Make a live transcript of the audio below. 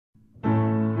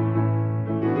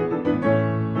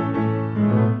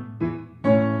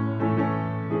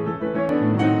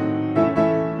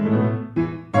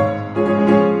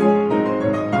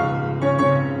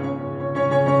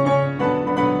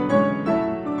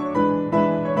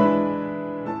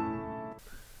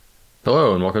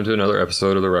Hello, and welcome to another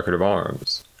episode of The Record of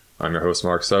Arms. I'm your host,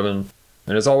 Mark 7,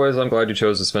 and as always, I'm glad you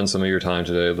chose to spend some of your time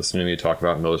today listening to me talk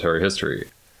about military history.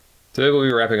 Today we'll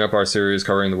be wrapping up our series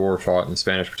covering the war fought in the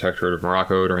Spanish protectorate of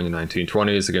Morocco during the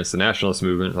 1920s against the nationalist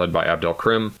movement led by Abdel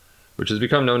Krim, which has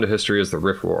become known to history as the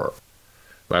Rif War.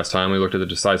 Last time we looked at the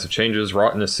decisive changes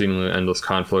wrought in this seemingly endless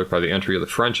conflict by the entry of the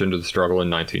French into the struggle in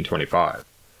 1925.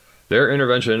 Their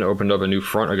intervention opened up a new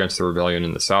front against the rebellion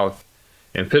in the south,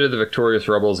 and pitted the victorious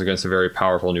rebels against a very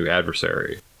powerful new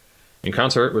adversary. In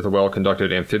concert with a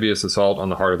well-conducted amphibious assault on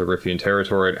the heart of the Riffian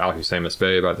territory at Alhucemas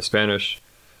Bay by the Spanish,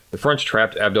 the French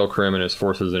trapped Abdel Krim and his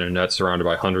forces in a net surrounded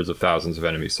by hundreds of thousands of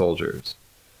enemy soldiers.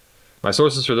 My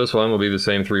sources for this one will be the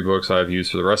same three books I have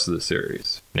used for the rest of the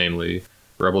series, namely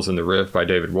Rebels in the Rif by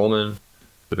David Woolman,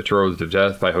 The Betrothed of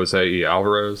Death by Jose E.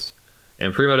 Alvarez,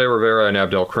 and Primo de Rivera and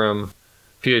Abdel Krim,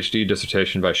 PhD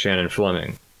dissertation by Shannon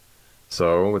Fleming.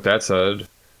 So, with that said,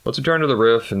 let's return to the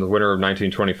Rif, and the winter of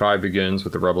 1925 begins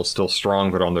with the rebels still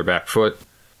strong but on their back foot,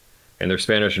 and their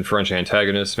Spanish and French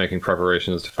antagonists making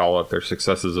preparations to follow up their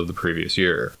successes of the previous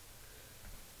year.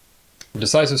 The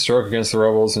decisive stroke against the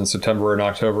rebels in September and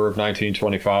October of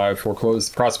 1925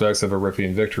 foreclosed the prospects of a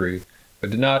Riffian victory,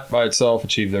 but did not by itself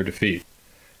achieve their defeat.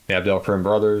 The Abdel Krim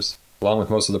brothers, along with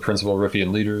most of the principal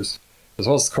Riffian leaders, as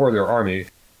well as the core of their army,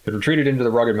 had retreated into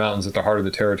the rugged mountains at the heart of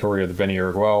the territory of the Beni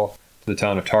Irguel, to the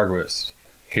town of Targuist.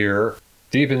 Here,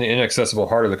 deep in the inaccessible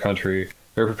heart of the country,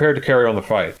 they were prepared to carry on the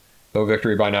fight, though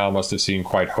victory by now must have seemed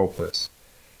quite hopeless.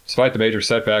 Despite the major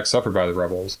setbacks suffered by the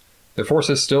rebels, their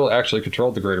forces still actually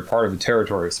controlled the greater part of the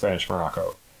territory of Spanish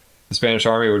Morocco. The Spanish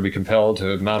army would be compelled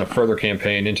to mount a further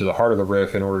campaign into the heart of the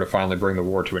Rif in order to finally bring the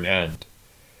war to an end.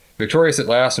 Victorious at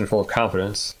last and full of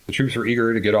confidence, the troops were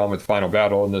eager to get on with the final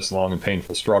battle in this long and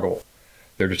painful struggle.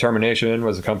 Their determination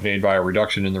was accompanied by a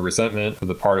reduction in the resentment of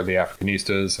the part of the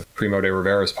Africanistas of Primo de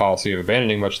Rivera's policy of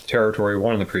abandoning much of the territory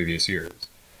won in the previous years.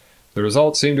 The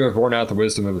result seemed to have borne out the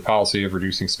wisdom of the policy of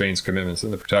reducing Spain's commitments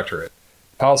in the protectorate.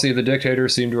 The policy of the dictator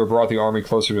seemed to have brought the army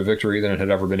closer to victory than it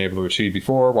had ever been able to achieve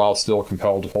before, while still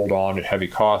compelled to hold on at heavy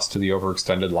cost to the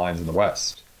overextended lines in the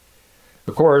west.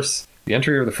 Of course, the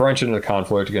entry of the French into the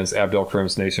conflict against Abdel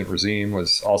Krim's nascent regime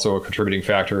was also a contributing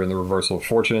factor in the reversal of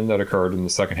fortune that occurred in the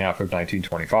second half of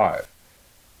 1925.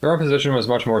 Their own position was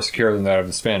much more secure than that of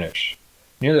the Spanish.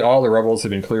 Nearly all the rebels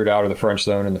had been cleared out of the French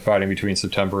zone in the fighting between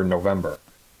September and November.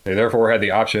 They therefore had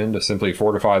the option to simply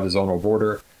fortify the zonal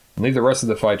border and leave the rest of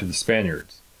the fight to the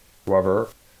Spaniards. However,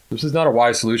 this is not a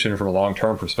wise solution from a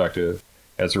long-term perspective,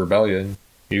 as the rebellion,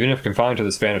 even if confined to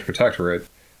the Spanish protectorate,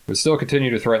 would still continue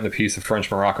to threaten the peace of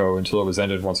French Morocco until it was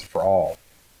ended once and for all.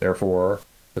 Therefore,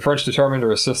 the French determined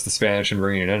to assist the Spanish in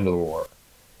bringing an end to the war.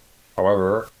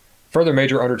 However, a further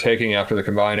major undertaking after the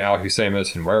combined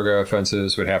Alhucemas and Huerga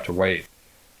offensives would have to wait.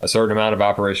 A certain amount of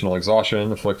operational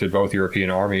exhaustion afflicted both European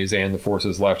armies and the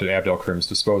forces left at Abdel Krim's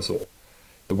disposal.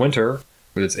 The winter,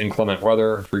 with its inclement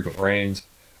weather and frequent rains,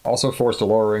 also forced a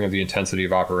lowering of the intensity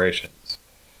of operations.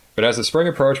 But as the spring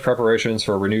approached, preparations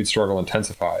for a renewed struggle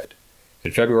intensified.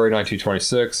 In February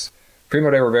 1926, Primo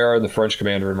de Rivera and the French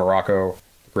commander in Morocco,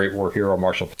 the Great War hero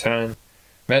Marshal Pétain,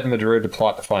 met in Madrid to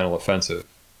plot the final offensive.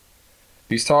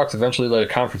 These talks eventually led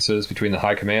to conferences between the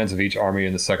high commands of each army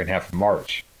in the second half of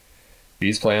March.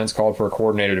 These plans called for a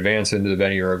coordinated advance into the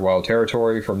Beni Irguel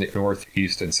territory from the north,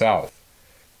 east, and south.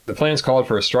 The plans called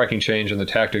for a striking change in the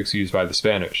tactics used by the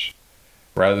Spanish.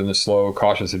 Rather than the slow,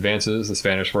 cautious advances, the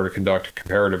Spanish were to conduct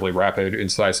comparatively rapid,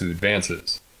 incisive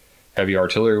advances. Heavy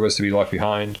artillery was to be left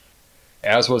behind,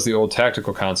 as was the old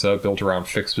tactical concept built around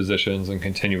fixed positions and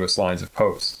continuous lines of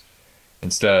posts.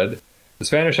 Instead, the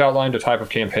Spanish outlined a type of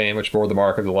campaign which bore the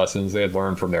mark of the lessons they had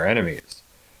learned from their enemies.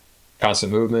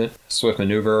 Constant movement, swift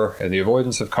maneuver, and the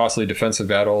avoidance of costly defensive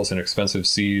battles and expensive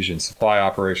siege and supply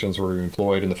operations were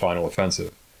employed in the final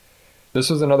offensive. This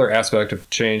was another aspect of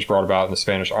change brought about in the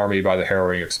Spanish army by the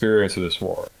harrowing experience of this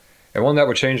war, and one that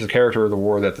would change the character of the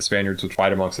war that the Spaniards would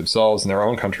fight amongst themselves in their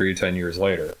own country 10 years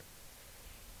later.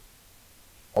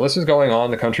 While this was going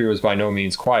on, the country was by no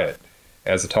means quiet.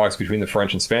 As the talks between the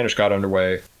French and Spanish got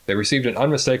underway, they received an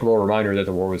unmistakable reminder that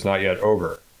the war was not yet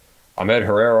over. Ahmed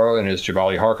Herrero and his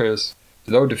Jebali Harkas,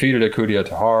 though defeated at Koudia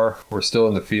Tahar, were still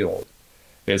in the field.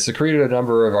 They had secreted a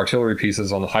number of artillery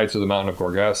pieces on the heights of the mountain of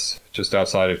Gorges, just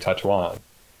outside of Tetuan.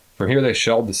 From here they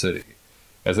shelled the city.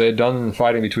 As they had done in the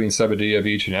fighting between Sebadia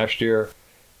Beach and Ashtir,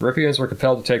 the Riffians were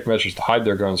compelled to take measures to hide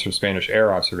their guns from Spanish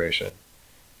air observation.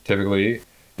 Typically,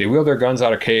 they wheeled their guns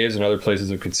out of caves and other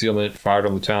places of concealment, fired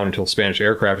on the town until Spanish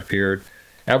aircraft appeared,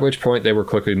 at which point they were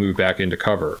quickly moved back into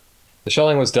cover. The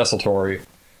shelling was desultory,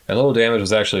 and little damage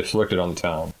was actually inflicted on the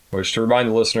town, which, to remind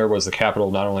the listener, was the capital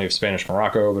not only of Spanish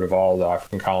Morocco, but of all the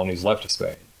African colonies left of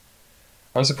Spain.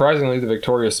 Unsurprisingly, the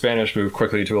victorious Spanish moved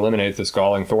quickly to eliminate this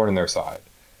galling thorn in their side.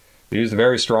 They used a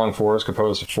very strong force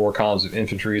composed of 4 columns of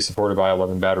infantry supported by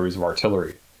 11 batteries of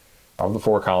artillery. Of the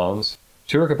 4 columns,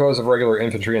 2 were composed of regular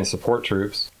infantry and support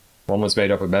troops, 1 was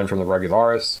made up of men from the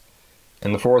Regulares,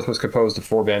 and the 4th was composed of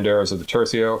 4 banderas of the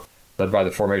Tercio, led by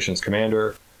the formation's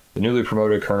commander, the newly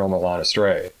promoted Colonel Milan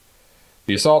Estrella.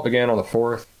 The assault began on the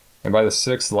 4th, and by the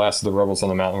 6th the last of the rebels on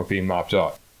the mountain were being mopped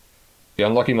up. The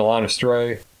unlucky Milan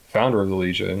Estrella, founder of the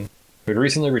Legion, who had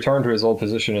recently returned to his old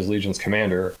position as Legion's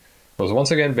commander, was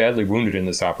once again badly wounded in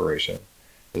this operation,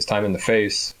 this time in the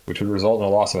face, which would result in a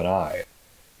loss of an eye.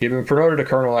 He had been promoted to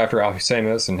colonel after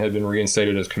Alhucemas and had been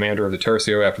reinstated as commander of the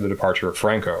Tercio after the departure of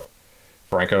Franco.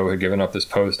 Franco had given up this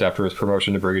post after his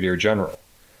promotion to brigadier general.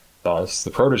 Thus, the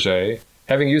protege,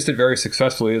 having used it very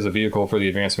successfully as a vehicle for the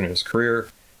advancement of his career,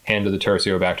 handed the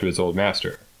Tercio back to his old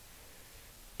master.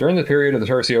 During the period, the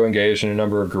Tercio engaged in a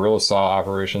number of guerrilla-style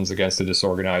operations against the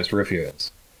disorganized Riffians.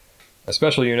 A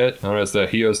special unit, known as the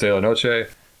Hijos de la Noche,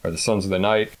 or the Sons of the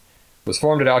Night, was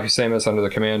formed at Alhucemas under the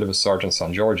command of a Sergeant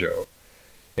San Giorgio.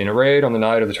 In a raid on the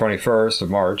night of the 21st of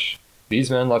March,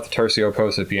 these men left the Tercio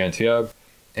post at Bientieb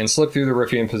and slipped through the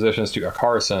Riffian positions to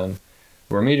Acarsen,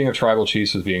 where a meeting of tribal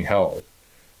chiefs was being held.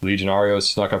 Legionarios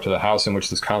snuck up to the house in which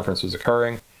this conference was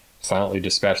occurring, silently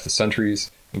dispatched the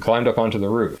sentries, and climbed up onto the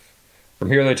roof. From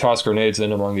here they tossed grenades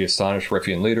in among the astonished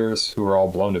Riffian leaders, who were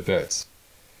all blown to bits.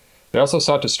 They also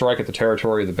sought to strike at the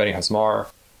territory of the Beni Hasmar,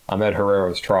 Ahmed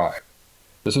Herrero's tribe.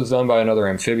 This was done by another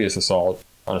amphibious assault,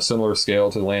 on a similar scale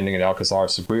to the landing at Alcazar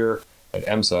Seguir, at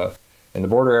Emsa, in the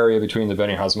border area between the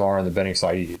Beni Hasmar and the Beni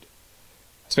Said.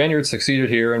 Spaniards succeeded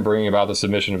here in bringing about the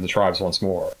submission of the tribes once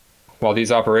more. While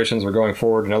these operations were going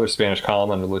forward, another Spanish column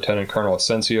under Lieutenant Colonel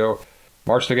Asensio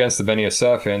marched against the Beni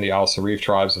Assef and the Al Sarif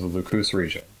tribes of the Lucus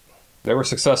region. They were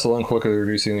successful in quickly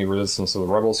reducing the resistance of the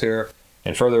rebels here,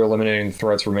 and further eliminating the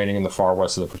threats remaining in the far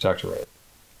west of the protectorate.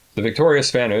 The victorious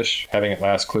Spanish, having at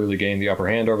last clearly gained the upper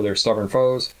hand over their stubborn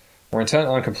foes, were intent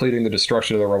on completing the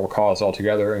destruction of the rebel cause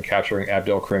altogether and capturing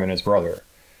Abdel Krim and his brother.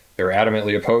 They were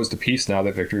adamantly opposed to peace now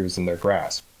that victory was in their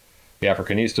grasp. The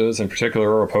Africanistas, in particular,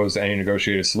 were opposed to any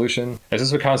negotiated solution, as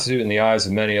this would constitute in the eyes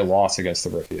of many a loss against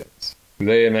the Riffians, who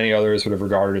they and many others would have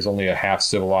regarded as only a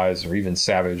half-civilized or even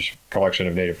savage collection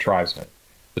of native tribesmen.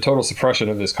 The total suppression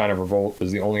of this kind of revolt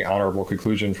was the only honorable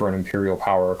conclusion for an imperial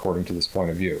power according to this point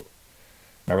of view.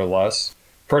 Nevertheless,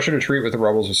 pressure to treat with the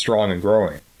rebels was strong and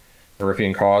growing. The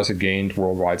Riffian cause had gained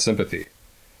worldwide sympathy.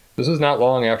 This was not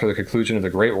long after the conclusion of the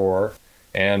Great War,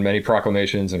 and many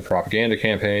proclamations and propaganda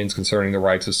campaigns concerning the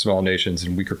rights of small nations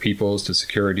and weaker peoples to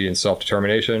security and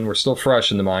self-determination were still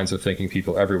fresh in the minds of thinking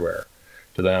people everywhere.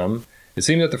 To them, it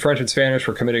seemed that the French and Spanish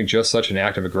were committing just such an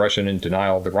act of aggression and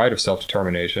denial of the right of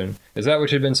self-determination as that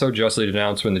which had been so justly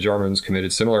denounced when the Germans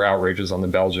committed similar outrages on the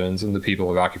Belgians and the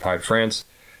people of occupied France,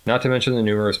 not to mention the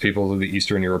numerous peoples of the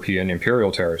Eastern European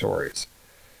imperial territories.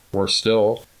 Worse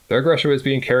still, their aggression was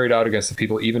being carried out against the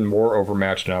people even more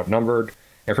overmatched and outnumbered,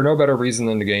 and for no better reason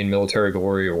than to gain military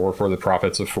glory or for the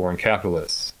profits of foreign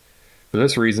capitalists. For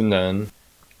this reason, then,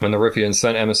 when the Riffians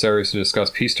sent emissaries to discuss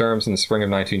peace terms in the spring of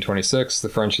 1926, the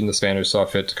French and the Spanish saw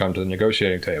fit to come to the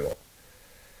negotiating table.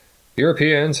 The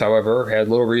Europeans, however, had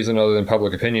little reason other than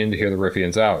public opinion to hear the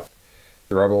Riffians out.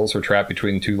 The rebels were trapped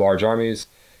between 2 large armies,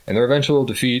 and their eventual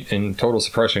defeat and total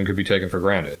suppression could be taken for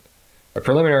granted. A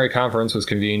preliminary conference was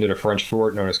convened at a French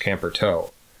fort known as Camp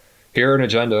Berthaud. Here an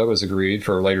agenda was agreed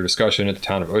for later discussion at the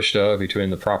town of Ushta between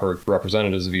the proper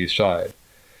representatives of each side.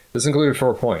 This included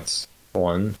 4 points.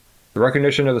 1. The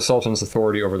recognition of the Sultan's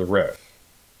authority over the Rif.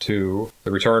 2.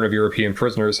 The return of European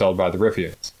prisoners held by the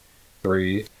Riffians.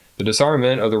 3. The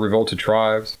disarmament of the revolted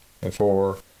tribes. And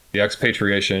 4. The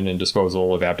expatriation and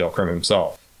disposal of Abdel Krim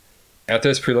himself. At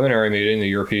this preliminary meeting, the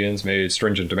Europeans made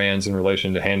stringent demands in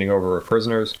relation to handing over of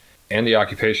prisoners and the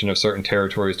occupation of certain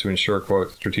territories to ensure,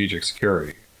 quote, strategic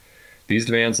security. These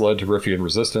demands led to Riffian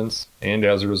resistance, and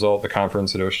as a result, the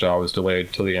conference at Ushta was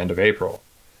delayed till the end of April.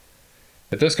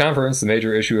 At this conference, the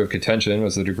major issue of contention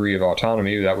was the degree of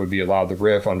autonomy that would be allowed the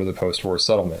Rif under the post-war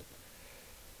settlement.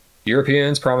 The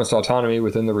Europeans promised autonomy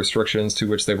within the restrictions to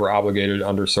which they were obligated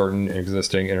under certain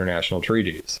existing international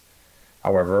treaties.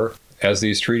 However, as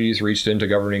these treaties reached into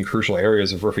governing crucial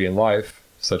areas of Riffian life,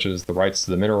 such as the rights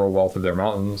to the mineral wealth of their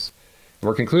mountains, and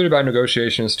were concluded by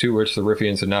negotiations to which the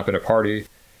Riffians had not been a party,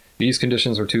 these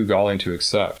conditions were too galling to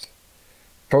accept.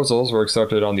 Proposals were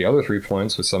accepted on the other 3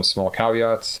 points with some small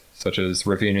caveats, such as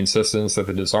Riffian insistence that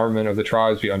the disarmament of the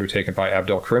tribes be undertaken by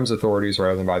Abdel Krim's authorities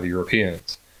rather than by the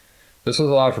Europeans. This was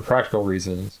allowed for practical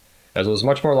reasons, as it was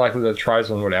much more likely that the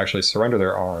tribesmen would actually surrender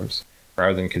their arms,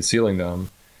 rather than concealing them,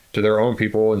 to their own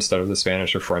people instead of the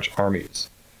Spanish or French armies.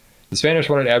 The Spanish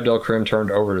wanted Abdel Krim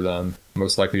turned over to them,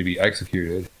 most likely to be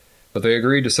executed, but they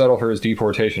agreed to settle for his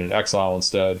deportation and exile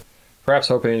instead, perhaps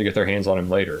hoping to get their hands on him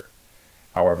later.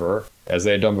 However, as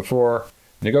they had done before,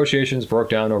 negotiations broke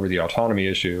down over the autonomy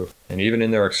issue, and even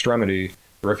in their extremity,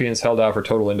 the Riffians held out for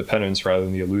total independence rather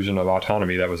than the illusion of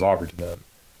autonomy that was offered to them.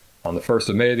 On the 1st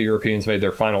of May, the Europeans made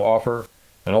their final offer,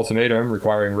 an ultimatum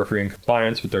requiring Riffian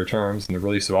compliance with their terms and the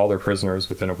release of all their prisoners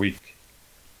within a week.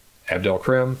 Abdel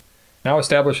Krim, now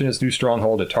established in his new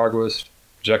stronghold at Targwist,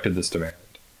 rejected this demand.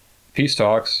 Peace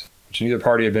talks, which neither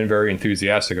party had been very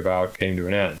enthusiastic about, came to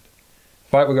an end. The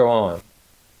fight would go on.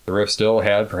 The Rif still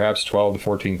had perhaps 12,000 to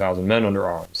 14,000 men under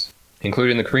arms,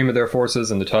 including the cream of their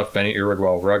forces and the tough Beni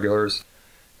Iroquois regulars,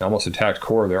 the almost intact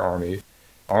core of their army,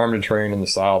 armed and trained in the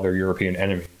style of their European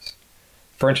enemies.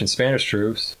 French and Spanish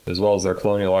troops, as well as their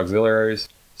colonial auxiliaries,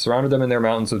 surrounded them in their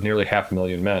mountains with nearly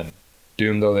 500,000 men.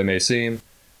 Doomed though they may seem,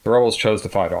 the rebels chose to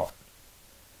fight on.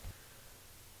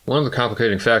 One of the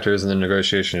complicating factors in the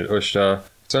negotiation at Ushta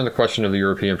concerned the question of the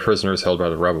European prisoners held by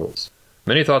the rebels.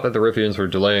 Many thought that the Riffians were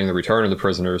delaying the return of the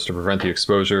prisoners to prevent the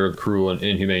exposure of the cruel and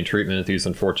inhumane treatment these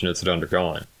unfortunates had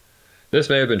undergone. This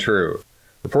may have been true.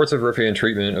 Reports of Riffian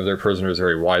treatment of their prisoners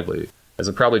vary widely, as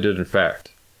it probably did in fact.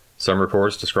 Some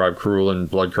reports describe cruel and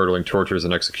blood-curdling tortures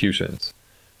and executions.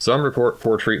 Some report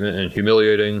poor treatment and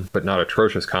humiliating, but not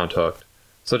atrocious conduct,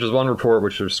 such as one report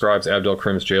which describes Abdel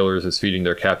Krim's jailers as feeding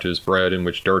their captives bread in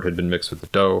which dirt had been mixed with the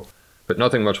dough, but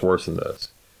nothing much worse than this.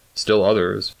 Still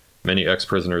others, many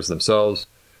ex-prisoners themselves,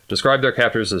 described their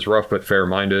captors as rough but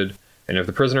fair-minded, and if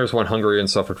the prisoners went hungry and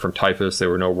suffered from typhus, they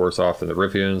were no worse off than the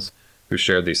Riffians, who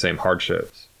shared these same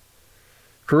hardships.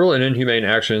 Cruel and inhumane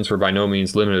actions were by no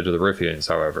means limited to the Riffians,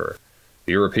 however.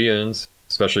 The Europeans,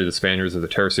 especially the Spaniards of the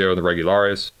Tercio and the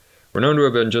Regulares, were known to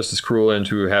have been just as cruel and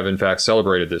to have in fact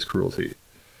celebrated this cruelty.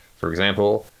 For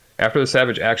example, after the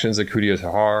savage actions at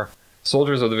Kudiatahar,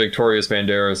 soldiers of the victorious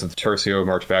banderas of the Tercio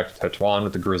marched back to Tetuan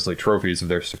with the grisly trophies of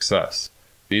their success.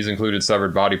 These included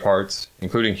severed body parts,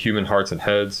 including human hearts and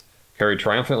heads, carried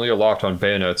triumphantly aloft on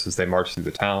bayonets as they marched through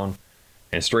the town,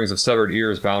 and strings of severed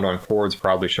ears bound on cords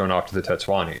proudly shown off to the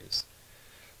Tetuanis.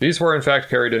 These were in fact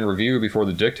carried in review before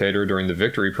the dictator during the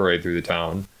victory parade through the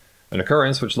town, an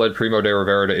occurrence which led Primo de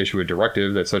Rivera to issue a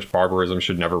directive that such barbarism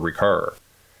should never recur.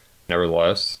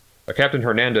 Nevertheless, a Captain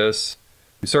Hernandez,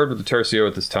 who served with the Tercio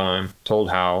at this time,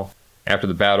 told how, after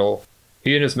the battle,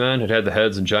 he and his men had had the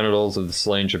heads and genitals of the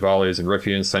slain Jebalis and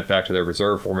Riffians sent back to their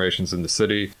reserve formations in the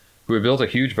city, who had built a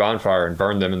huge bonfire and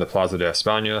burned them in the Plaza de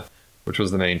España, which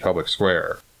was the main public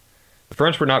square. The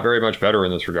French were not very much better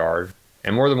in this regard,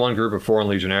 and more than one group of foreign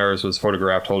legionnaires was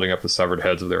photographed holding up the severed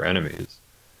heads of their enemies.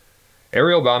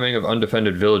 Aerial bombing of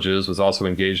undefended villages was also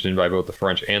engaged in by both the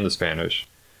French and the Spanish,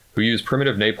 who used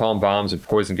primitive napalm bombs and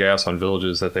poison gas on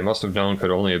villages that they must have known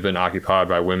could only have been occupied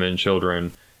by women,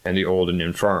 children, and the old and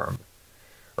infirm.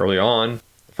 Early on,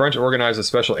 the French organized a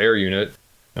special air unit,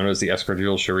 known as the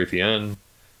Escadrille Riffian,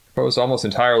 composed almost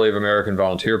entirely of American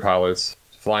volunteer pilots,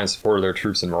 to fly in support of their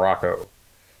troops in Morocco.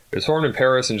 It was formed in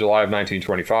Paris in July of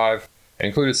 1925, and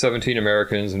included 17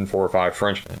 Americans and 4 or 5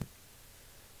 Frenchmen.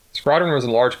 The squadron was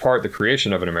in large part the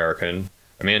creation of an American,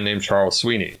 a man named Charles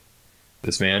Sweeney.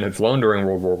 This man had flown during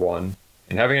World War I,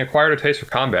 and having acquired a taste for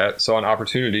combat, saw an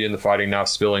opportunity in the fighting now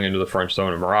spilling into the French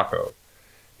zone of Morocco.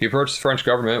 He approached the French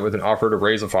government with an offer to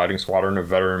raise a fighting squadron of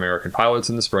veteran American pilots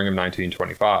in the spring of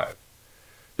 1925.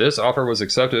 This offer was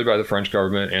accepted by the French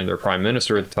government and their prime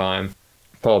minister at the time,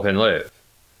 Paul Penleve.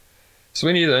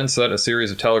 Sweeney then sent a series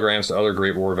of telegrams to other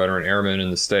Great War veteran airmen in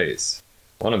the States.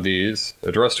 One of these,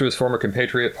 addressed to his former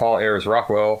compatriot Paul Ayres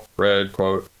Rockwell, read,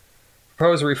 quote,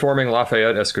 "Propose reforming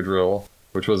Lafayette Escadrille,"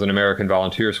 which was an American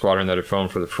volunteer squadron that had flown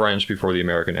for the French before the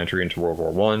American entry into World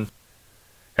War I.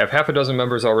 "Have half a dozen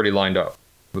members already lined up.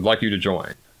 Would like you to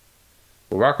join."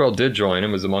 Well, Rockwell did join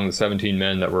and was among the 17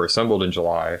 men that were assembled in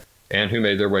July, and who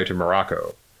made their way to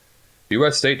Morocco. The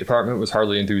U.S. State Department was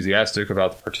hardly enthusiastic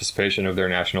about the participation of their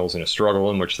nationals in a struggle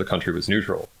in which the country was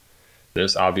neutral.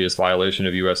 This obvious violation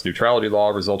of U.S. neutrality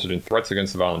law resulted in threats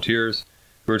against the volunteers,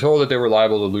 who were told that they were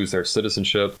liable to lose their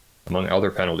citizenship, among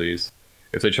other penalties,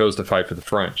 if they chose to fight for the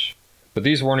French. But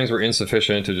these warnings were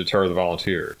insufficient to deter the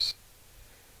volunteers.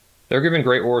 They were given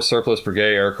Great War surplus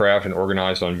brigade aircraft and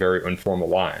organized on very informal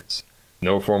lines.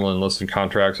 No formal enlistment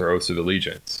contracts or oaths of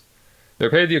allegiance. They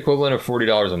were paid the equivalent of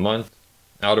 $40 a month,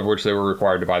 out of which they were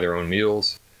required to buy their own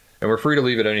meals, and were free to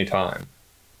leave at any time.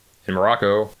 In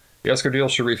Morocco, the Escadrille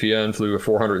Riffian flew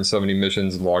 470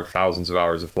 missions and logged thousands of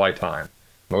hours of flight time,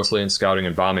 mostly in scouting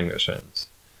and bombing missions.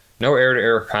 No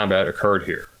air-to-air combat occurred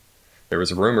here. There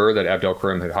was a rumor that Abdel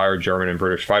Krim had hired German and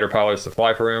British fighter pilots to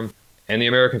fly for him, and the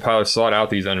American pilots sought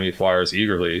out these enemy flyers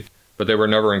eagerly, but they were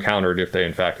never encountered if they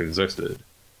in fact existed.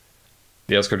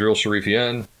 The Escadrille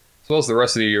Riffian, as well as the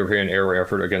rest of the European air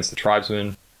effort against the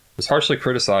tribesmen, was harshly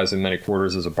criticized in many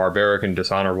quarters as a barbaric and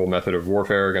dishonorable method of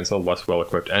warfare against a less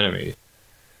well-equipped enemy.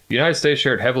 The United States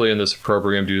shared heavily in this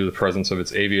opprobrium due to the presence of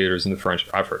its aviators in the French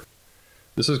effort.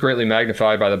 This was greatly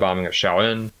magnified by the bombing of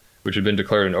Châlons, which had been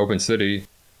declared an open city,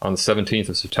 on the 17th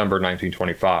of September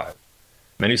 1925.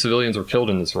 Many civilians were killed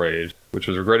in this raid, which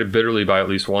was regretted bitterly by at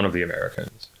least one of the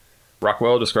Americans.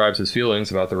 Rockwell describes his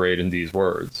feelings about the raid in these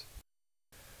words.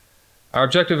 Our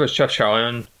objective was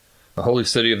Châlons, a holy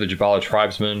city of the Jebali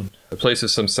tribesmen, a place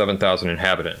of some 7,000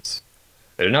 inhabitants.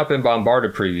 It had not been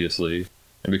bombarded previously,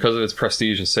 and because of its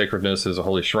prestige and sacredness as a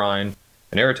holy shrine,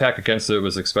 an air attack against it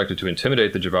was expected to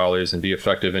intimidate the Jebalis and be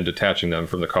effective in detaching them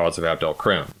from the cause of Abdel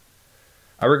Krim.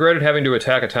 I regretted having to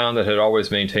attack a town that had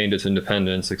always maintained its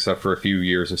independence except for a few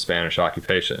years of Spanish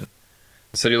occupation.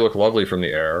 The city looked lovely from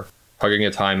the air, hugging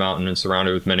its high mountain and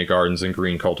surrounded with many gardens and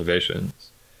green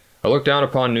cultivations. I looked down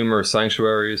upon numerous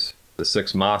sanctuaries, the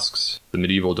 6 mosques, the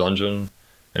medieval dungeon,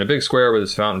 and a big square with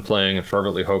its fountain playing, and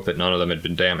fervently hoped that none of them had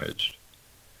been damaged.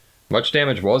 Much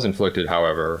damage was inflicted,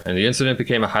 however, and the incident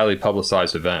became a highly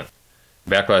publicized event.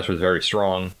 The backlash was very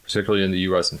strong, particularly in the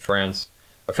US and France,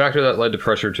 a factor that led to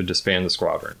pressure to disband the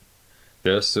squadron.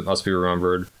 This, it must be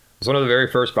remembered, was one of the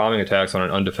very first bombing attacks on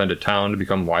an undefended town to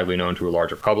become widely known to a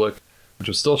larger public, which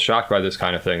was still shocked by this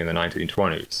kind of thing in the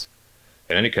 1920s.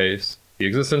 In any case, the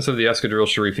existence of the Escadrille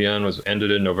Riffian was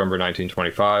ended in November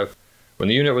 1925, when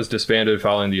the unit was disbanded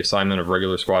following the assignment of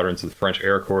regular squadrons of the French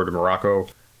Air Corps to Morocco,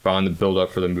 following the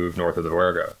build-up for the move north of the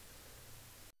Ouergha.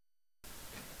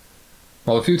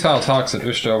 While the futile talks at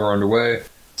Ushta were underway,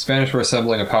 the Spanish were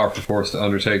assembling a powerful force to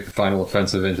undertake the final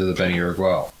offensive into the Beni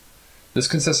Uruguay. This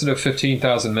consisted of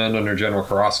 15,000 men under General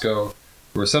Carrasco,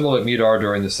 who were assembled at Midar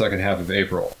during the second half of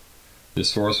April.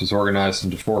 This force was organized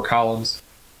into 4 columns,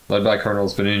 led by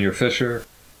Colonels Benigno Fischer,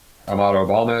 Amado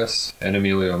Balmes, and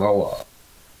Emilio Mola.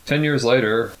 10 years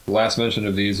later, the last mention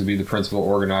of these would be the principal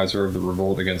organizer of the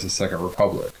revolt against the Second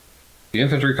Republic. The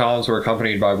infantry columns were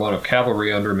accompanied by one of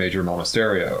cavalry under Major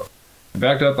Monasterio, and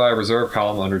backed up by a reserve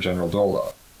column under General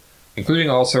Dola. Including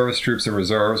all service troops and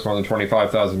reserves, more than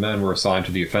 25,000 men were assigned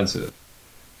to the offensive.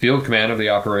 Field command of the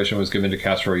operation was given to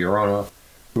Castro Llorona,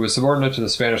 who was subordinate to the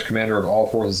Spanish commander of all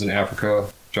forces in Africa,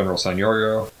 General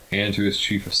Sanorio, and to his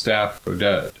chief of staff,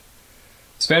 Oded.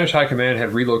 The Spanish High Command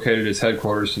had relocated its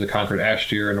headquarters to the conquered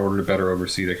Ashtir in order to better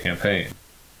oversee the campaign.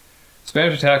 The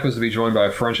Spanish attack was to be joined by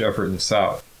a French effort in the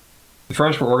south. The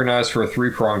French were organized for a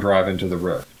 3-pronged drive into the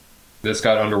Rift. This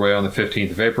got underway on the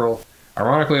 15th of April,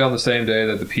 ironically on the same day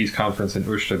that the peace conference in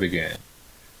Ushta began.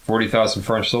 40,000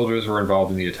 French soldiers were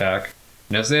involved in the attack,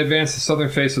 and as they advanced, the southern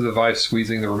face of the vice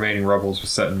squeezing the remaining rebels was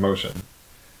set in motion.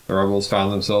 The rebels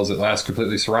found themselves at last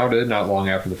completely surrounded not long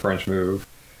after the French move,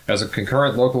 as a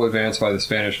concurrent local advance by the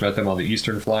Spanish met them on the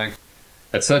eastern flank,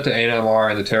 had set to Ainamar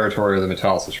and the territory of the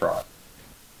Metalsa tribe.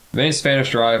 The main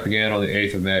Spanish drive began on the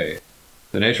 8th of May.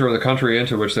 The nature of the country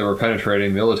into which they were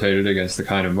penetrating militated against the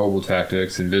kind of mobile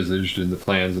tactics envisaged in the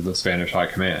plans of the Spanish High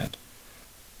Command.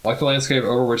 Like the landscape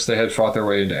over which they had fought their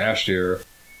way into Ashtir, the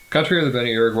country of the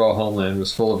Beni Uruguay homeland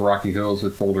was full of rocky hills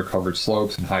with boulder-covered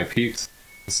slopes and high peaks,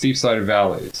 and steep-sided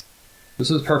valleys. This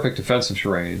was perfect defensive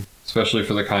terrain, especially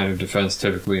for the kind of defense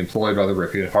typically employed by the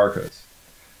Riffian Harkas.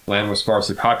 Land was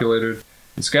sparsely populated,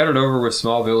 and scattered over with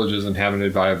small villages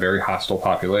inhabited by a very hostile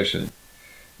population.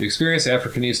 The experienced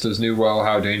Africanistas knew well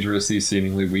how dangerous these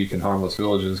seemingly weak and harmless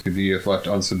villages could be if left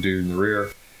unsubdued in the rear.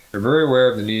 They were very aware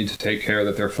of the need to take care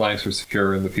that their flanks were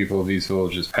secure and the people of these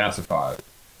villages pacified.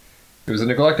 It was a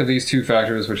neglect of these 2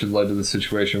 factors which had led to the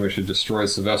situation which had destroyed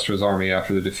Silvestra's army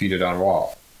after the defeat at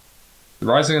Anwal. The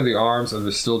rising of the arms of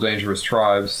the still dangerous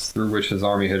tribes through which his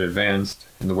army had advanced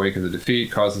in the wake of the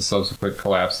defeat caused the subsequent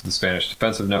collapse of the Spanish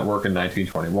defensive network in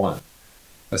 1921.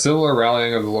 A similar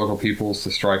rallying of the local peoples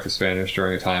to strike the Spanish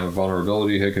during a time of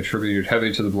vulnerability had contributed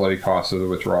heavily to the bloody cost of the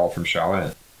withdrawal from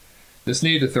Châlons. This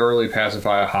need to thoroughly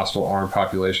pacify a hostile armed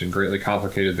population greatly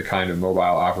complicated the kind of mobile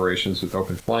operations with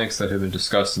open flanks that had been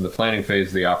discussed in the planning phase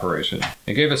of the operation,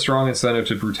 and gave a strong incentive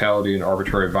to brutality and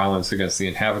arbitrary violence against the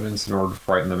inhabitants in order to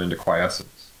frighten them into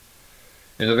quiescence.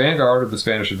 In the vanguard of the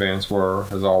Spanish advance were,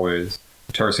 as always,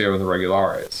 the Tercio and the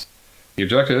Regulares. The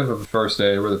objective of the first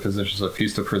day were the positions of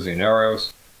Pista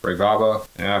Prisioneros, Regbaba,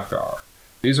 and Afgar.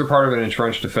 These were part of an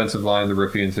entrenched defensive line the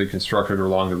Riffians had constructed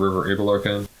along the river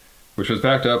Iberlocan, which was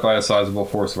backed up by a sizable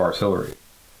force of artillery.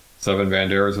 7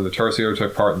 banderas of the Tercio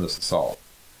took part in this assault.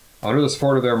 Under the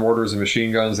support of their mortars and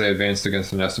machine guns, they advanced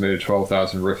against an estimated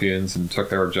 12,000 Riffians and took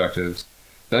their objectives,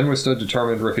 then withstood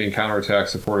determined Riffian counterattacks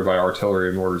supported by artillery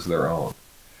and mortars of their own.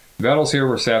 The battles here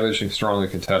were savage and strongly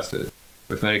contested,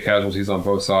 with many casualties on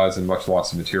both sides and much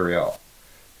loss of materiel.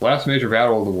 The last major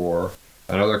battle of the war,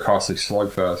 another costly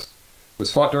slugfest,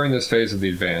 was fought during this phase of the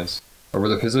advance, over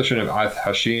the position of Ith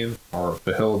Hashim, or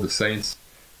the Hill of the Saints,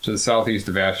 to the southeast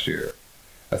of Ashtir.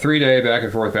 A 3-day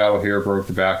back-and-forth battle here broke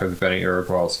the back of the Beni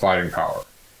Iroquois' fighting power.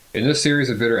 In this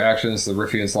series of bitter actions, the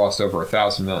Riffians lost over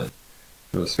 1,000 men.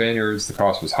 For the Spaniards, the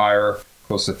cost was higher,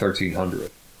 close to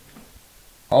 1,300.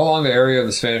 All along the area of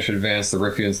the Spanish advance, the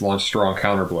Riffians launched strong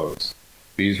counterblows.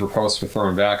 These riposts were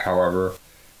thrown back, however.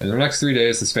 In the next 3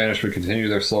 days, the Spanish would continue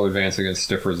their slow advance against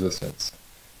stiff resistance.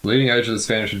 The leading edge of the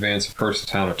Spanish advance approached the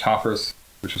town of Tafris,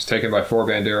 which was taken by 4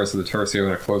 banderas of the Tercio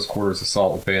in a close-quarters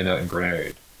assault with bayonet and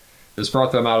grenade. This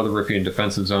brought them out of the Riffian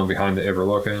defensive zone behind the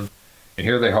Iberlocan, and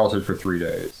here they halted for 3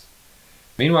 days.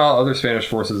 Meanwhile, other Spanish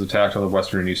forces attacked on the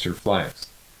western and eastern flanks.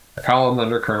 A column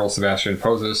under Colonel Sebastian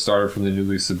Pozas started from the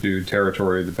newly subdued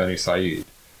territory of the Beni Said.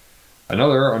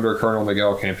 Another, under Colonel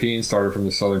Miguel Campin, started from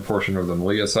the southern portion of the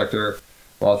Melilla sector,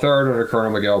 while a third, under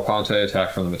Colonel Miguel Ponte,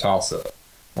 attacked from the Metalsa.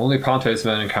 Only Ponte's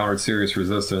men encountered serious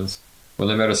resistance when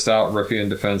they met a stout Riffian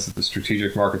defense at the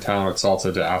strategic market town of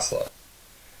Salta de Asla.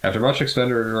 After much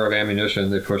expenditure of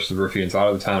ammunition, they pushed the Riffians out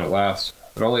of the town at last,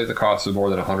 but only at the cost of more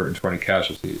than 120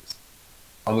 casualties.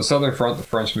 On the southern front, the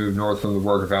French moved north from the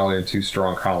Worga Valley in 2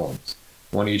 strong columns,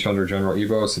 one each under General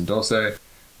Ibos and Dose,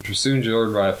 which was soon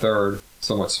joined by a third,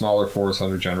 somewhat smaller force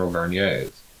under General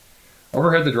Verniers.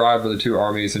 Overhead, the drive of the 2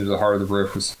 armies into the heart of the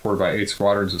rift was supported by 8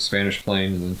 squadrons of Spanish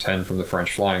planes and 10 from the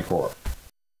French Flying Corps.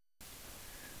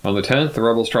 On the 10th, the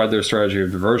rebels tried their strategy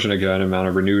of diversion again and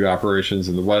mounted renewed operations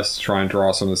in the west to try and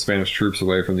draw some of the Spanish troops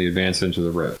away from the advance into the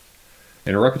rift.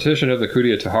 In a repetition of the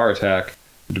Kudia Tahar attack,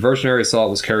 the diversionary assault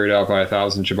was carried out by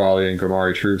 1,000 Jebali and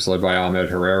Gomari troops led by Ahmed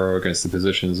Herrero against the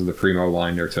positions of the Primo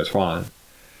line near Tetuan.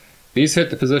 These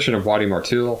hit the position of Wadi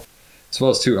Martil, as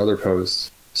well as 2 other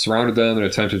posts, surrounded them and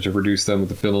attempted to reduce them with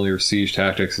the familiar siege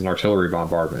tactics and artillery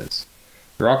bombardments.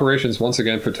 Their operations once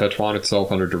again put Tetuan itself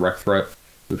under direct threat,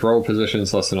 with rebel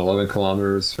positions less than 11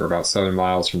 kilometers, or about 7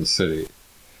 miles from the city.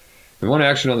 In one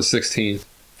action on the 16th,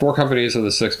 4 companies of the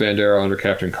 6th Bandera under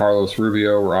Captain Carlos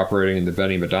Rubio were operating in the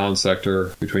Beni Medan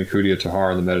sector between Kudia Tahar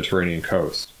and the Mediterranean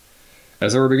coast.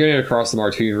 As they were beginning to cross the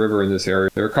Martin River in this area,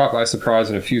 they were caught by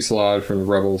surprise in a fusillade from the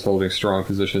rebels holding strong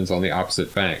positions on the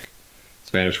opposite bank. The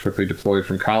Spanish quickly deployed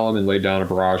from column and laid down a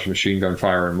barrage of machine gun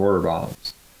fire and mortar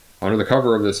bombs. Under the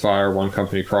cover of this fire, one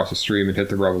company crossed a stream and hit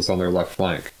the rebels on their left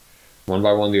flank. One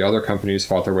by one, the other companies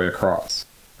fought their way across.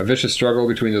 A vicious struggle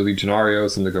between the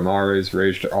Legionarios and the Gomares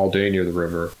raged all day near the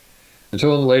river,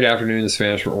 until in the late afternoon the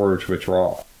Spanish were ordered to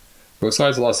withdraw. Both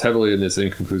sides lost heavily in this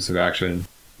inconclusive action,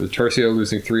 with Tercio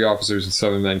losing 3 officers and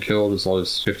 7 men killed, as well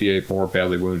as 58 more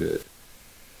badly wounded.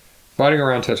 Fighting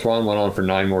around Tetuan went on for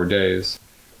 9 more days,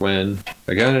 when,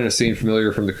 again in a scene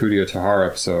familiar from the Kudia Tahar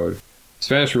episode, the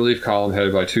Spanish relief column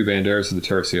headed by 2 banderas of the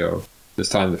Tercio, this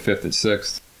time the 5th and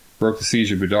 6th, broke the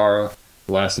siege of Budara,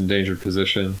 the last endangered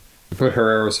position, and put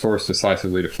Herrero's force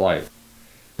decisively to flight.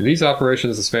 In these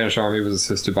operations, the Spanish army was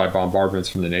assisted by bombardments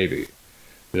from the Navy.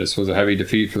 This was a heavy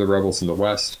defeat for the rebels in the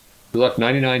west, who left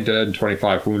 99 dead and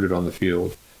 25 wounded on the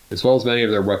field, as well as many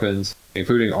of their weapons,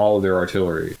 including all of their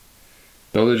artillery.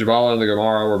 Though the Jebala and the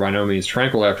Gomara were by no means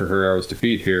tranquil after Herrero's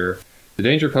defeat here, the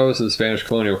danger posed to the Spanish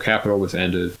colonial capital was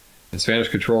ended, and Spanish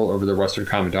control over their western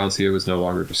commandancia was no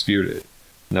longer disputed.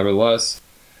 Nevertheless,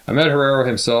 Ahmed Herrero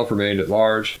himself remained at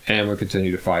large and would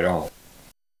continue to fight on.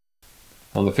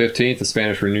 On the 15th, the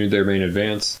Spanish renewed their main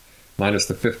advance, minus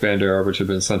the 5th Bandera, which had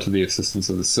been sent to the assistance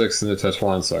of the 6th in the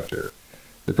Tetuan sector.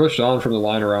 They pushed on from the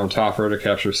line around Tafra to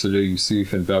capture Sidi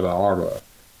Yusuf and Beba Arba.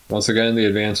 Once again, the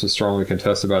advance was strongly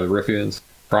contested by the Riffians,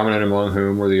 prominent among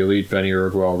whom were the elite Beni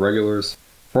Uruguay regulars,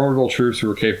 formidable troops who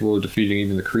were capable of defeating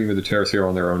even the cream of the Tercio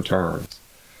on their own terms.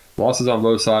 Losses on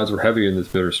both sides were heavy in this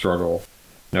bitter struggle.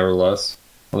 Nevertheless,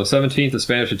 on the 17th, the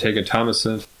Spanish had taken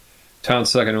Thomasant, town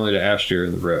second only to Ashtir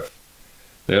in the Rift.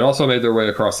 They had also made their way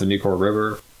across the Nicor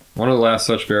River, one of the last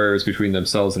such barriers between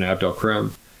themselves and Abdel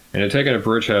Krim, and had taken a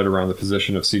bridgehead around the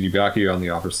position of Sidi Baki on the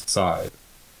opposite side.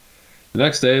 The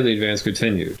next day, the advance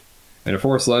continued, and a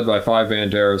force led by 5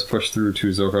 banderas pushed through to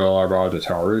Zoco el Arba de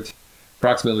Taurut,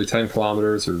 approximately 10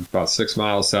 kilometers or about 6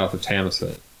 miles south of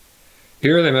Tamasit.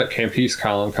 Here they met Campi's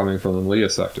column coming from the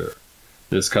Melilla sector.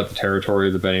 This cut the territory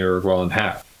of the Beni Uruguay in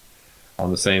half.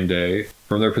 On the same day,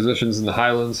 from their positions in the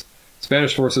highlands,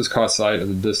 Spanish forces caught sight of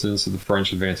the distance of the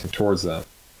French advancing towards them.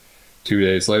 2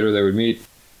 days later they would meet,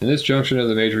 and this junction of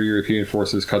the major European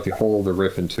forces cut the whole of the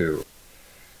Rif in 2.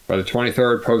 By the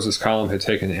 23rd, Poz's column had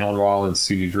taken Anwal and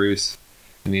Sidi Dris,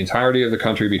 and the entirety of the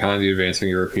country behind the advancing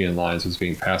European lines was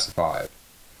being pacified.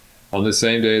 On this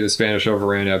same day, the Spanish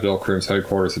overran Abdel Krim's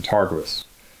headquarters at Targus.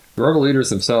 The rebel leaders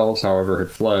themselves, however,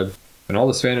 had fled, and all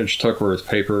the Spanish took were his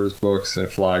papers, books, and a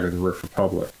flag of the Rif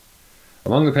Republic.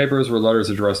 Among the papers were letters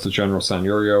addressed to General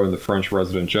Seigneurio and the French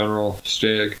Resident General,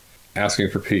 Steig, asking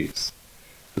for peace.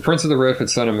 The Prince of the Rif had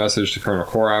sent a message to Colonel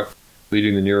Korap,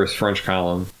 leading the nearest French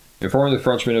column, informing the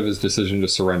Frenchmen of his decision to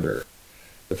surrender.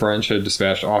 The French had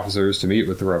dispatched officers to meet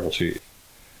with the rebel chief.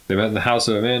 They met in the house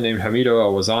of a man named Hamido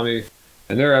al-Wazami,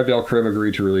 and there Abdel Krim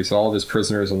agreed to release all of his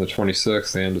prisoners on the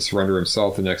 26th and to surrender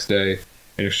himself the next day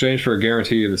in exchange for a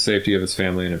guarantee of the safety of his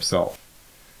family and himself.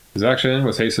 His action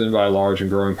was hastened by a large and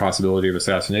growing possibility of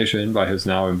assassination by his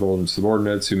now emboldened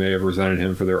subordinates who may have resented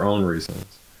him for their own reasons.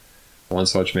 One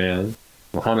such man,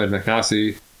 Mohammed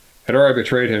Meknasi, had already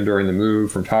betrayed him during the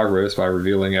move from Tagris by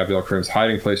revealing Abdel Krim's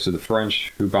hiding place to the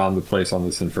French, who bombed the place on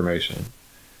this information.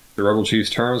 The rebel chief's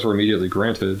terms were immediately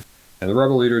granted, and the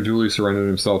rebel leader duly surrendered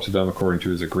himself to them according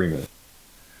to his agreement.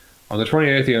 On the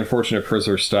 28th, the unfortunate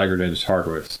prisoners staggered into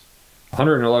Targus.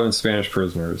 111 Spanish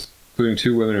prisoners, including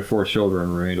 2 women and 4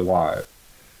 children, remained alive.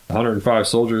 105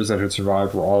 soldiers that had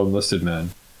survived were all enlisted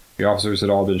men. The officers had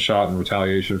all been shot in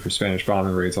retaliation for Spanish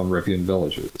bombing raids on Riffian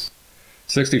villages.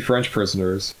 60 French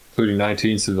prisoners, including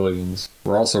 19 civilians,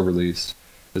 were also released,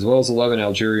 as well as 11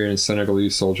 Algerian and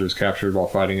Senegalese soldiers captured while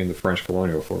fighting in the French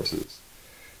colonial forces.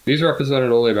 These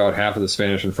represented only about half of the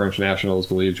Spanish and French nationals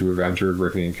believed to have entered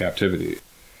Riffian captivity.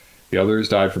 The others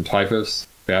died from typhus,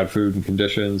 bad food and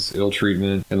conditions, ill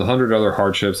treatment, and the 100 other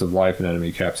hardships of life in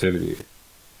enemy captivity.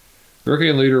 The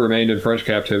Riffian leader remained in French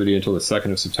captivity until the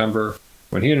 2nd of September,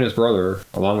 when he and his brother,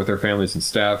 along with their families and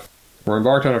staff, were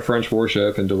embarked on a French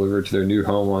warship and delivered to their new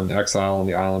home on exile on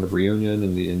the island of Reunion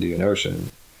in the Indian Ocean.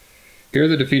 Here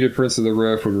the defeated Prince of the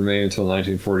Rif would remain until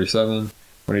 1947,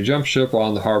 when he jumped ship while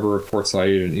in the harbor of Port Said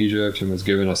in Egypt and was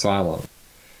given asylum.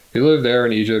 He lived there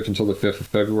in Egypt until the 5th of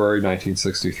February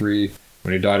 1963,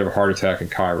 when he died of a heart attack in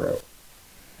Cairo.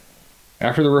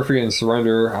 After the Riffian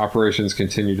surrender, operations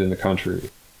continued in the country.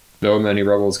 Though many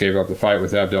rebels gave up the fight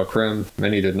with Abdel Krim,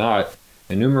 many did not,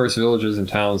 and numerous villages and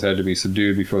towns had to be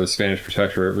subdued before the Spanish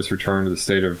protectorate was returned to the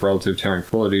state of relative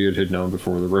tranquility it had known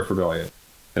before the Rif Rebellion.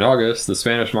 In August, the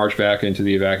Spanish marched back into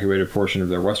the evacuated portion of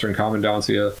their western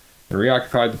commandancia and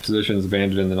reoccupied the positions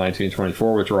abandoned in the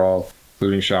 1924 withdrawal,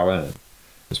 including Chauen.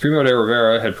 As Primo de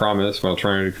Rivera had promised while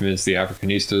trying to convince the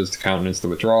Africanistas to countenance the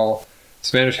withdrawal, the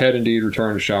Spanish had indeed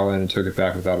returned to Chauen and took it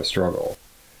back without a struggle.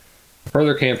 A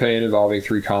further campaign involving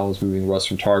 3 columns moving west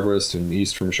from Targus and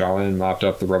east from Chauen mopped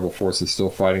up the rebel forces still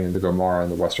fighting in the Gomara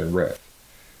and the Western Rif.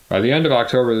 By the end of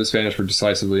October, the Spanish were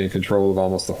decisively in control of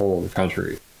almost the whole of the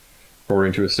country.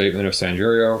 According to a statement of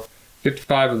Seigneurio,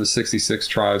 55 of the 66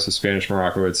 tribes of Spanish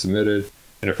Morocco had submitted,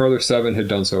 and a further 7 had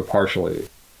done so partially.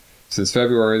 Since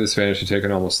February, the Spanish had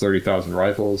taken almost 30,000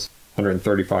 rifles,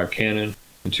 135 cannon,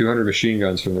 and 200 machine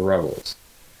guns from the rebels.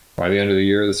 By the end of the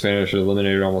year, the Spanish had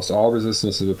eliminated almost all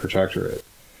resistance to the protectorate.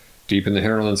 Deep in the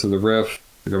hinterlands of the Rif,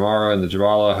 the Gomara, and the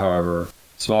Jebala, however,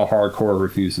 small hardcore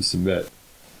refused to submit.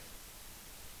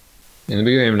 In the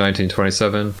beginning of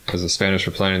 1927, as the Spanish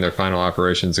were planning their final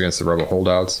operations against the rebel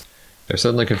holdouts, they were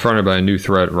suddenly confronted by a new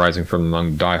threat rising from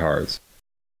among the diehards.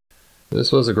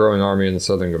 This was a growing army in the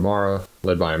southern Gomara,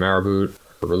 led by a marabout,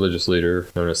 a religious leader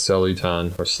known as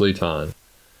Selitan or Slitan.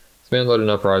 This man led an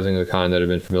uprising of the kind that had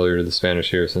been familiar to the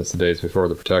Spanish here since the days before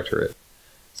the protectorate.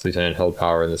 Slitan held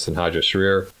power in the Sinhaja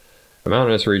Shrir, a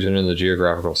mountainous region in the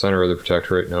geographical center of the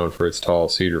protectorate known for its tall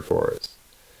cedar forests.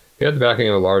 He had the backing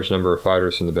of a large number of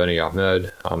fighters from the Beni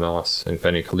Ahmed, Amas, and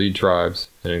Beni Khalid tribes,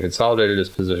 and had consolidated his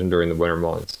position during the winter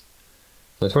months.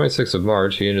 On the 26th of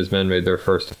March, he and his men made their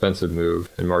first offensive move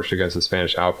and marched against a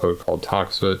Spanish outpost called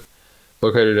Taxfut,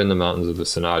 located in the mountains of the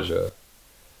Sinaja.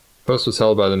 The post was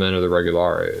held by the men of the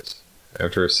Regulares.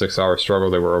 After a 6-hour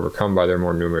struggle, they were overcome by their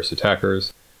more numerous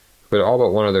attackers, who put all but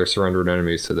one of their surrendered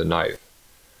enemies to the knife.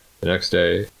 The next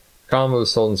day, a column of the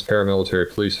Sultan's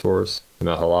paramilitary police force, the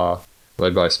Mahala,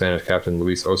 led by Spanish Captain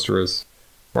Luis Osteris,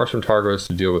 marched from Targos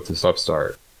to deal with this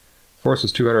upstart. The force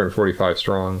was 245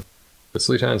 strong, but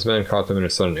Slitan's men caught them in a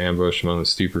sudden ambush among the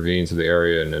steep ravines of the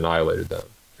area and annihilated them.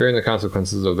 Fearing the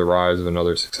consequences of the rise of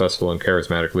another successful and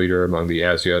charismatic leader among the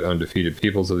as-yet undefeated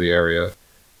peoples of the area,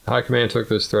 the High Command took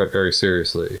this threat very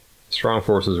seriously. Strong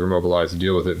forces were mobilized to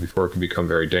deal with it before it could become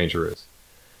very dangerous.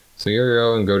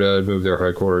 Seigneurio and Goded moved their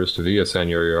headquarters to Villa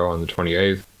Seigneurio on the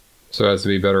 28th, so as to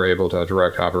be better able to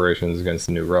direct operations against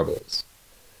the new rebels.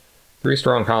 3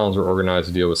 strong columns were organized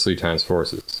to deal with Slitan's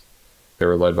forces. They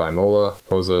were led by Mola,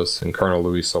 Pozos, and Colonel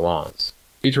Luis Solans.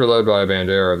 Each were led by a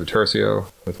bandera of the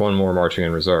Tercio, with 1 more marching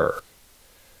in reserve.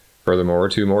 Furthermore,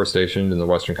 2 more stationed in the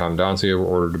western commandancia were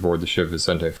ordered to board the ship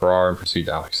Vicente Ferrar and proceed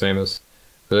to Alhucemas,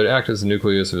 but it acted as the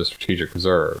nucleus of a strategic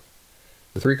reserve.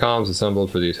 The three columns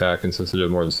assembled for the attack consisted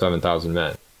of more than 7,000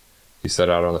 men. These set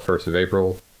out on the 1st of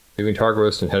April, leaving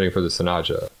Targos and heading for the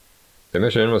Sanaja. Their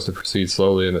mission was to proceed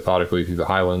slowly and methodically through the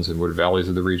highlands and wooded valleys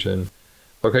of the region,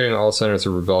 locating all centers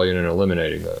of rebellion and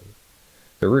eliminating them.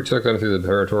 Their route took them through the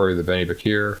territory of the Beni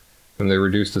Bakir, whom they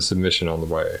reduced to submission on the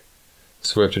way. The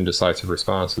swift and decisive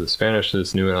response of the Spanish to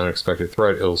this new and unexpected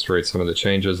threat illustrates some of the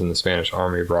changes in the Spanish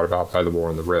army brought about by the war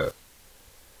in the Rift.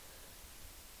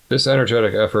 This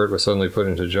energetic effort was suddenly put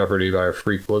into jeopardy by a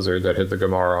freak blizzard that hit the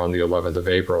Gomara on the 11th of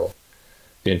April.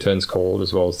 The intense cold,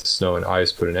 as well as the snow and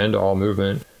ice, put an end to all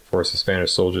movement, forced the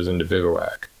Spanish soldiers into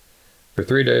bivouac. For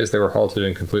 3 days they were halted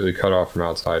and completely cut off from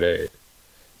outside aid.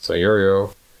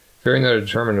 Sayurio, fearing that a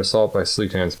determined assault by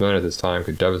Slitan's men at this time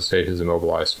could devastate his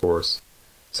immobilized force,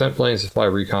 sent planes to fly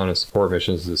recon and support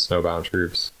missions to the snowbound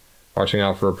troops, watching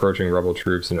out for approaching rebel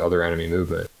troops and other enemy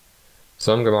movement.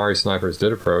 Some Gomari snipers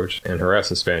did approach and harass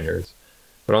the Spaniards,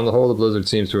 but on the whole the blizzard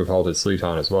seems to have halted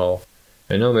Slitan as well,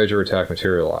 and no major attack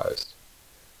materialized.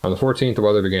 On the 14th the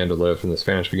weather began to lift and the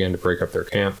Spanish began to break up their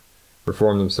camp,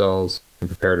 reform themselves,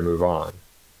 and prepare to move on.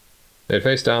 They had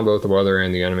faced down both the weather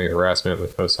and the enemy harassment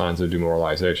with no signs of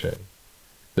demoralization.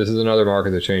 This is another mark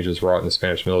of the changes wrought in the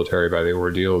Spanish military by the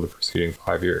ordeal of the preceding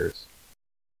 5 years.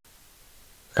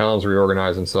 The columns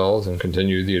reorganized themselves and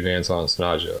continued the advance on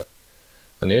Sanaja.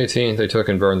 On the 18th, they took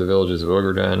and burned the villages of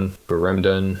Ugarden,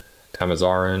 Buremden,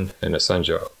 Tamazaran, and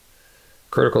Asenjo.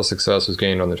 Critical success was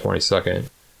gained on the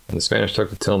 22nd, and the Spanish took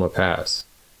the Tilma Pass,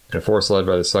 and a force led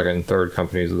by the 2nd and 3rd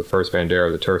companies of the 1st Bandera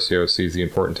of the Tercio seized the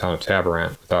important town of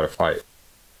Tabarant without a fight.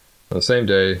 On the same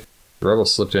day, the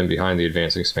rebels slipped in behind the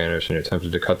advancing Spanish and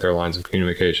attempted to cut their lines of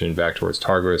communication back towards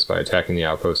Targos by attacking the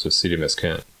outpost of Sidi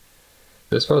Miskin.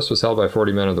 This post was held by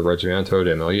 40 men of the Regimiento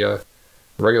de Melilla,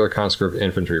 a regular conscript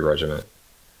infantry regiment.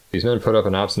 These men put up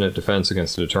an obstinate defense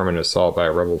against a determined assault by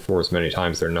a rebel force many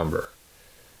times their number.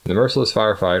 In the merciless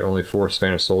firefight, only 4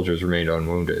 Spanish soldiers remained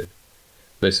unwounded.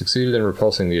 They succeeded in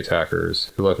repulsing the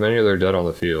attackers, who left many of their dead on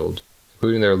the field,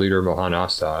 including their leader Mohan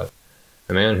Astad,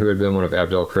 a man who had been one of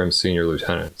Abdel Krim's senior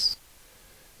lieutenants.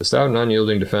 The stout and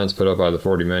unyielding defense put up by the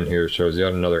 40 men here shows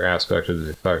yet another aspect of the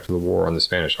effect of the war on the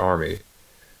Spanish army.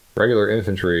 Regular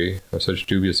infantry, of such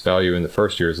dubious value in the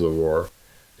first years of the war,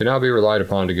 could now be relied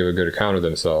upon to give a good account of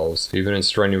themselves, even in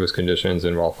strenuous conditions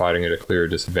and while fighting at a clear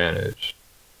disadvantage.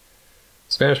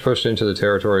 The Spanish pushed into the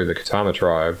territory of the Katama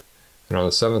tribe, and on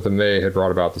the 7th of May had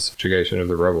brought about the subjugation of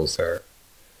the rebels there.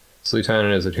 Slitan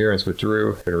and his adherents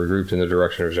withdrew and regrouped in the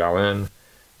direction of Jauen,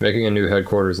 making a new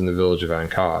headquarters in the village of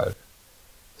Ankad.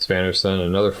 The Spanish sent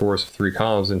another force of 3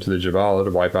 columns into the Jebala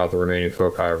to wipe out the remaining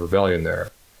foci of rebellion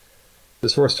there.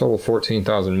 This force totaled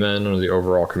 14,000 men under the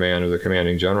overall command of the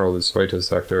commanding general of the Ceuta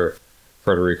sector,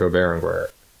 Federico Berenguer.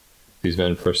 These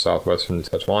men pushed southwest from the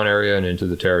Tetuan area and into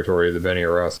the territory of the Beni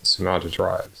Aras and Sumatra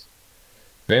tribes.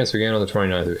 Advance began on the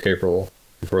 29th of April,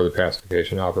 before the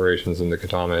pacification operations in the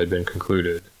Katama had been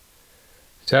concluded.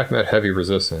 The attack met heavy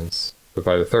resistance, but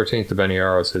by the 13th the Beni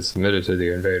Aras had submitted to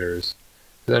the invaders,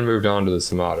 and then moved on to the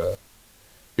Samada.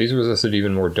 These resisted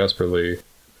even more desperately,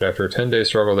 but after a 10-day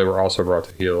struggle they were also brought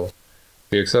to heel, with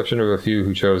the exception of a few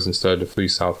who chose instead to flee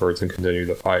southwards and continue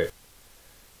the fight.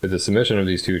 With the submission of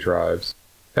these 2 tribes,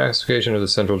 pacification of the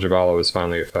central Jebala was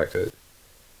finally effected.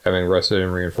 Having rested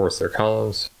and reinforced their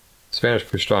columns, the Spanish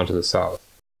pushed on to the south.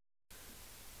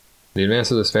 The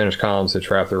advance of the Spanish columns had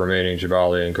trapped the remaining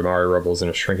Jebali and Gomari rebels in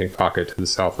a shrinking pocket to the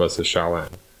southwest of Jauen.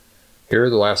 Here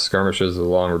the last skirmishes of the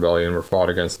long rebellion were fought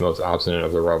against the most obstinate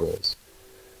of the rebels.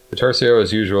 The Tercio,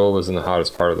 as usual, was in the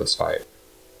hottest part of this fight.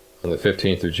 On the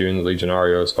 15th of June, the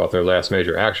Legionarios fought their last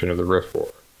major action of the Rift War.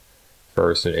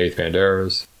 1st and 8th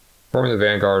Banderas, forming the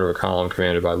vanguard of a column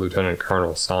commanded by Lieutenant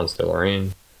Colonel Sans de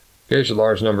Lorraine, engaged a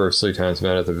large number of Slitan's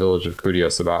men at the village of Kudia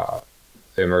Sabah.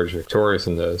 They emerged victorious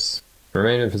in this, and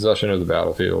remained in possession of the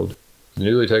battlefield, the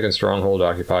newly taken stronghold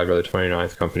occupied by the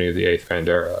 29th Company of the 8th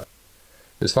Bandera.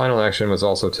 This final action was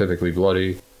also typically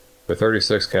bloody, with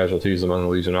 36 casualties among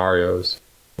the Legionarios,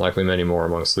 likely many more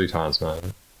among Slitan's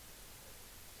men.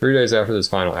 3 days after this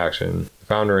final action, the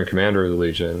founder and commander of the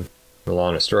Legion,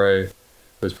 Milan Estrée,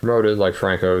 was promoted, like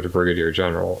Franco, to Brigadier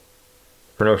General.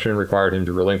 The promotion required him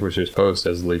to relinquish his post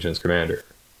as the Legion's commander.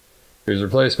 He was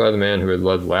replaced by the man who had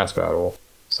led the last battle,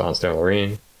 Sans de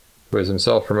Lorraine, who was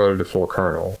himself promoted to full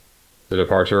colonel. The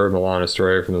departure of Milan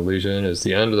Estrée from the Legion is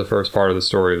the end of the first part of the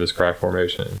story of this crack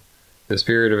formation. This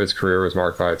period of its career was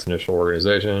marked by its initial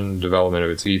organization, development of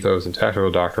its ethos and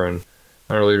tactical doctrine,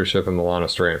 under leadership of Milan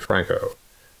Estrée and Franco,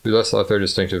 who thus left their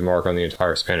distinctive mark on the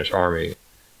entire Spanish army,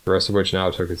 the rest of which now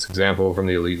took its example from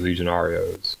the elite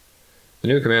Legionarios. The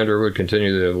new commander would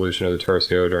continue the evolution of the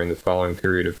tercio during the following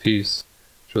period of peace,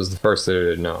 which was the first that it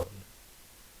had known.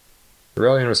 The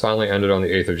rebellion was finally ended on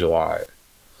the 8th of July.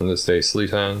 On this day,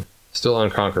 Sleetan, still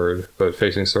unconquered, but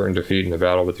facing certain defeat in the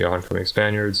battle with the oncoming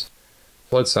Spaniards,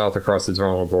 fled south across the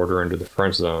zonal border into the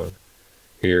French zone.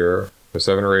 Here, with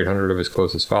 700 or 800 of his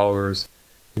closest followers,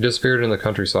 he disappeared in the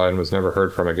countryside and was never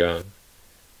heard from again.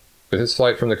 With his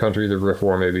flight from the country, the Rif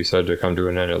War may be said to come to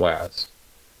an end at last.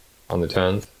 On the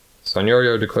 10th,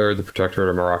 Signorio declared the protectorate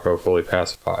of Morocco fully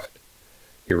pacified.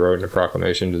 He wrote in a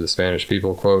proclamation to the Spanish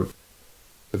people, quote,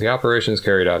 "With the operations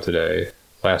carried out today,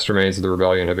 last remains of the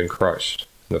rebellion have been crushed,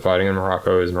 and the fighting in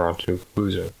Morocco is brought to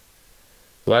conclusion.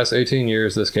 The last 18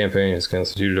 years, this campaign has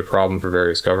constituted a problem for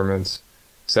various governments,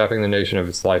 sapping the nation of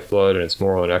its lifeblood and its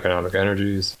moral and economic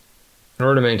energies, in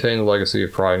order to maintain the legacy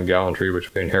of pride and gallantry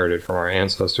which we inherited from our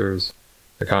ancestors,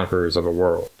 the conquerors of a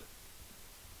world."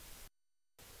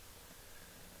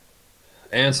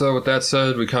 And so, with that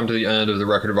said, we come to the end of the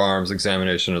Record of Arms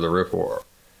examination of the Rif War.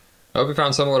 I hope you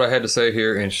found some of what I had to say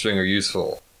here interesting or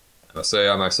useful. I must say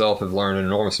I myself have learned an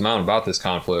enormous amount about this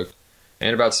conflict,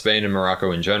 and about Spain and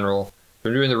Morocco in general,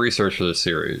 from doing the research for this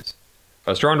series.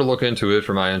 I was drawn to look into it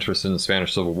for my interest in the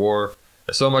Spanish Civil War,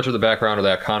 as so much of the background of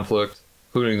that conflict,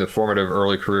 including the formative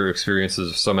early career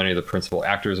experiences of so many of the principal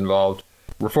actors involved,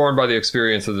 were formed by the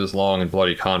experience of this long and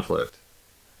bloody conflict.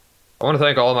 I want to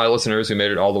thank all of my listeners who made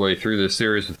it all the way through this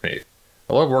series with me.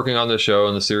 I love working on this show,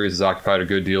 and the series has occupied a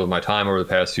good deal of my time over the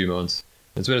past few months.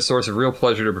 It's been a source of real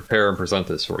pleasure to prepare and present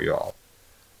this for you all.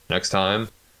 Next time,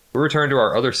 we'll return to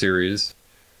our other series,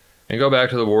 and go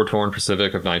back to the war-torn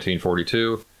Pacific of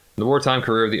 1942, and the wartime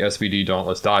career of the SBD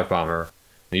Dauntless dive bomber, and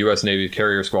the U.S. Navy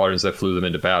carrier squadrons that flew them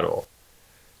into battle.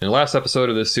 In the last episode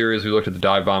of this series, we looked at the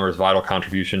dive bomber's vital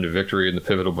contribution to victory in the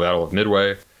pivotal Battle of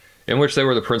Midway, in which they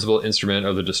were the principal instrument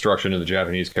of the destruction of the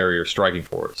Japanese carrier striking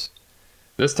force.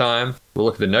 This time, we'll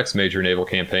look at the next major naval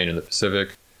campaign in the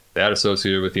Pacific, that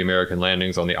associated with the American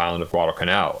landings on the island of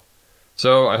Guadalcanal.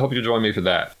 So, I hope you'll join me for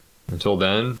that. Until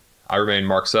then, I remain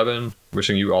Mark 7,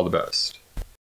 wishing you all the best.